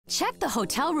Check the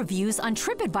hotel reviews on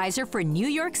TripAdvisor for New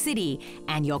York City,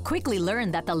 and you'll quickly learn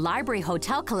that the Library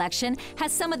Hotel Collection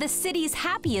has some of the city's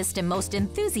happiest and most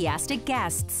enthusiastic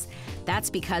guests. That's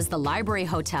because the Library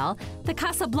Hotel, the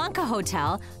Casablanca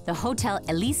Hotel, the Hotel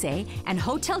Elysee, and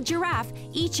Hotel Giraffe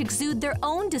each exude their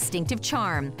own distinctive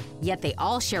charm. Yet they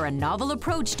all share a novel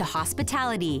approach to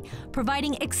hospitality,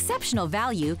 providing exceptional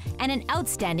value and an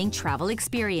outstanding travel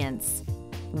experience.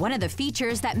 One of the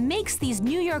features that makes these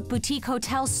New York boutique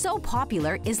hotels so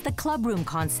popular is the club room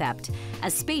concept, a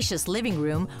spacious living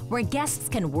room where guests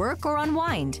can work or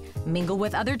unwind, mingle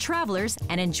with other travelers,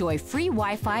 and enjoy free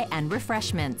Wi-Fi and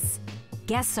refreshments.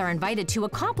 Guests are invited to a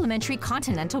complimentary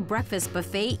continental breakfast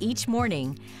buffet each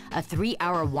morning, a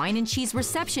 3-hour wine and cheese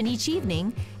reception each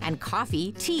evening, and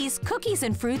coffee, teas, cookies,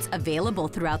 and fruits available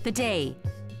throughout the day.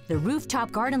 The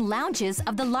rooftop garden lounges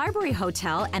of the Library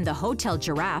Hotel and the Hotel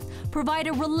Giraffe provide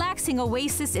a relaxing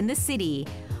oasis in the city,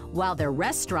 while their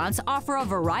restaurants offer a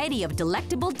variety of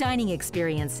delectable dining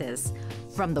experiences,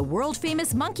 from the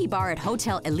world-famous Monkey Bar at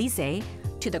Hotel Elysee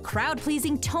to the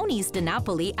crowd-pleasing Tony's de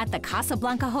Napoli at the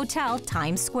Casablanca Hotel,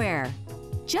 Times Square.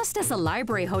 Just as the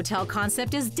Library Hotel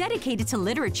concept is dedicated to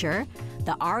literature,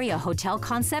 the Aria Hotel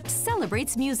concept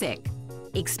celebrates music.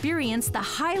 Experience the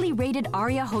highly rated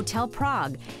Aria Hotel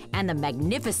Prague and the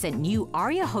magnificent new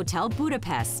Aria Hotel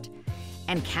Budapest.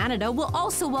 And Canada will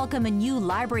also welcome a new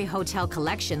Library Hotel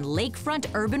Collection Lakefront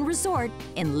Urban Resort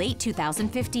in late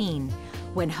 2015,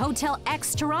 when Hotel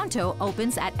X Toronto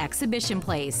opens at Exhibition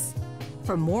Place.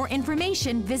 For more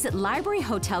information, visit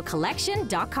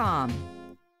libraryhotelcollection.com.